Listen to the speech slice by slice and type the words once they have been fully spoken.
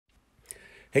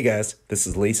Hey guys, this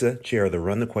is Lisa, Chair of the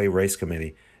Run the Quay Race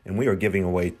Committee, and we are giving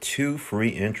away 2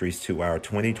 free entries to our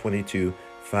 2022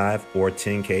 5 or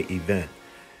 10K event.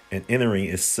 And entering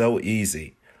is so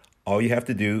easy. All you have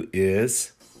to do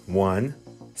is 1.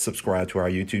 Subscribe to our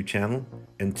YouTube channel,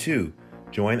 and 2.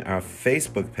 Join our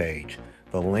Facebook page.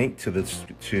 The link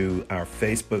to our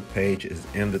Facebook page is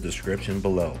in the description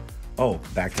below. Oh,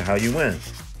 back to how you win.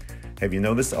 Have you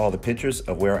noticed all the pictures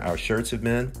of where our shirts have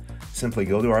been? Simply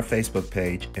go to our Facebook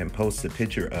page and post a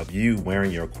picture of you wearing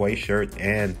your Quay shirt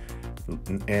and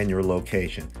your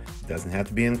location. It doesn't have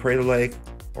to be in Crater Lake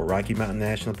or Rocky Mountain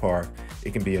National Park.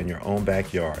 It can be in your own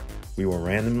backyard. We will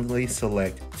randomly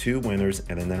select 2 winners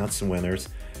and announce the winners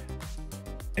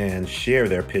and share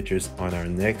their pictures on our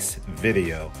next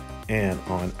video and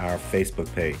on our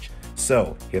Facebook page.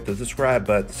 So hit the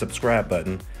subscribe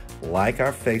button, like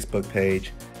our Facebook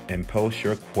page, and post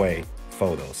your Quay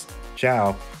photos.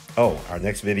 Ciao. Oh, our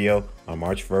next video on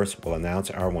March 1st will announce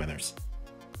our winners.